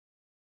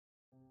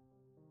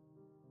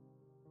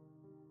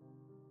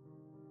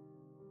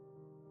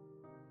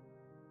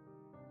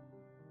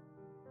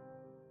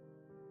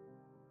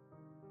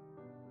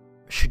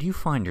Should you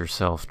find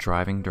yourself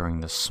driving during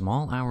the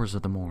small hours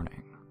of the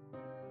morning,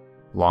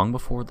 long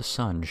before the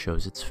sun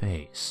shows its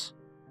face,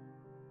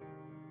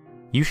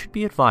 you should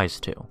be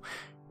advised to,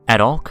 at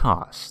all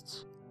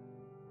costs,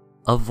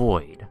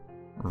 avoid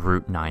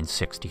Route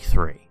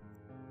 963.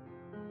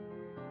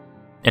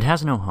 It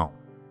has no home,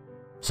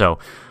 so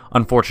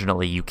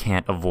unfortunately you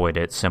can't avoid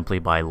it simply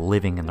by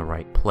living in the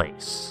right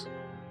place.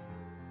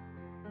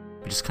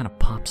 It just kind of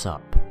pops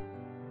up.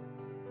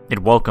 It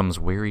welcomes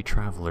weary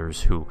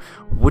travelers who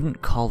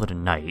wouldn't call it a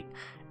night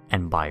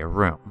and buy a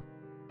room.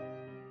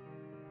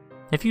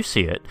 If you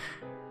see it,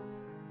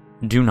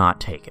 do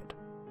not take it,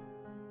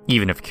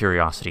 even if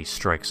curiosity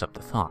strikes up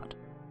the thought.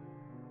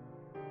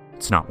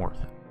 It's not worth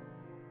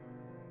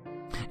it.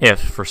 If,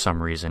 for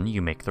some reason,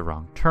 you make the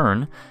wrong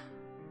turn,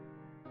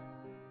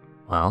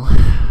 well,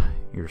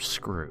 you're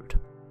screwed.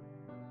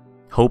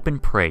 Hope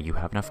and pray you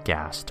have enough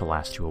gas to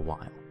last you a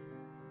while.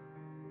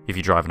 If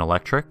you drive an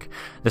electric,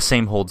 the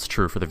same holds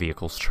true for the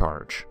vehicle's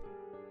charge.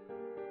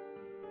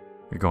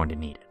 You're going to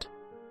need it.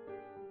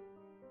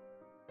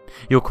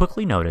 You'll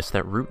quickly notice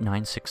that Route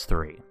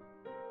 963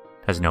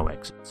 has no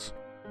exits,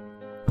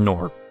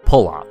 nor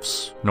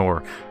pull-offs,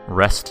 nor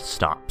rest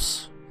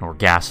stops, nor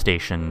gas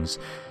stations,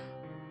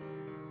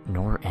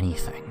 nor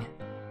anything.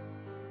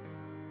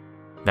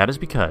 That is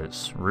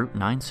because Route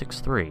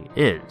 963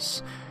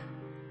 is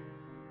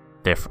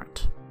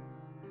different.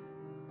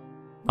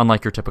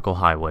 Unlike your typical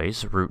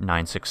highways, Route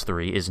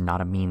 963 is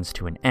not a means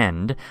to an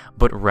end,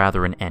 but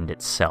rather an end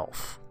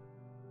itself.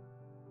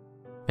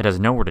 It has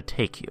nowhere to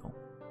take you,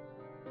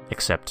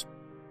 except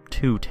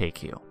to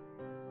take you.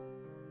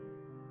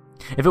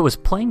 If it was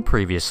playing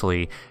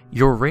previously,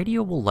 your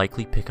radio will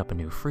likely pick up a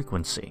new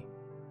frequency.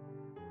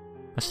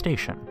 A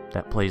station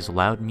that plays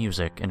loud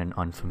music in an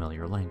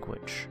unfamiliar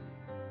language.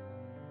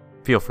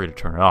 Feel free to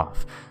turn it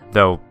off,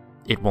 though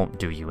it won't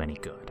do you any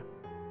good.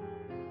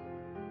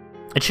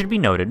 It should be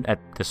noted at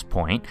this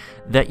point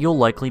that you'll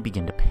likely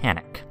begin to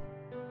panic.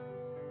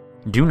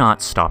 Do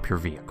not stop your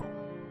vehicle.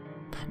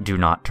 Do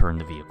not turn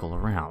the vehicle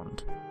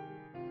around.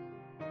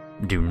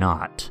 Do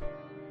not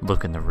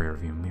look in the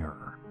rearview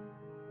mirror.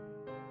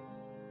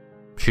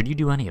 Should you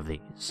do any of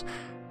these,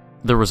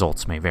 the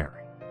results may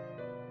vary.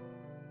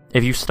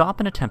 If you stop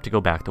and attempt to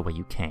go back the way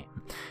you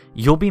came,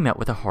 you'll be met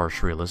with a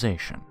harsh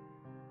realization.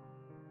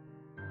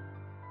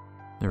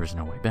 There is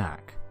no way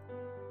back.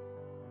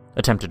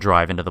 Attempt to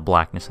drive into the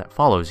blackness that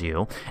follows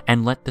you,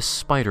 and let the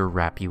spider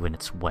wrap you in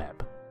its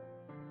web.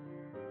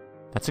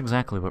 That's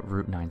exactly what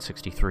Route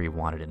 963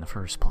 wanted in the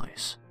first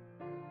place.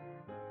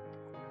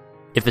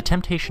 If the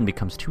temptation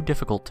becomes too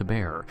difficult to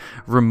bear,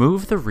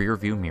 remove the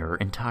rearview mirror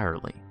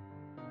entirely.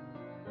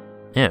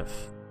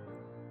 If,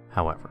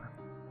 however,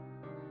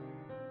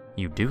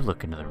 you do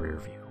look into the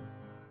rearview,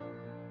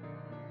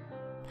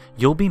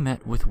 you'll be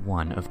met with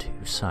one of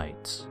two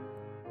sights.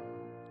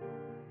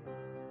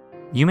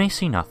 You may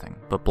see nothing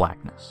but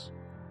blackness.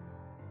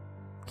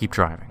 Keep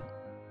driving.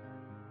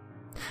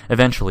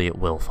 Eventually it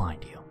will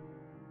find you.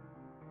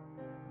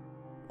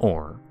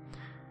 Or,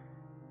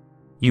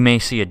 you may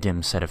see a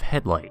dim set of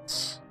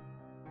headlights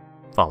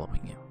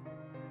following you.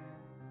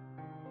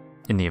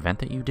 In the event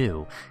that you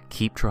do,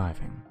 keep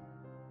driving.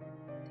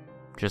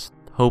 Just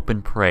hope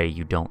and pray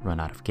you don't run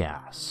out of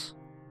gas.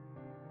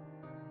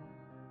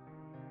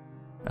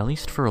 At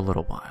least for a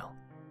little while.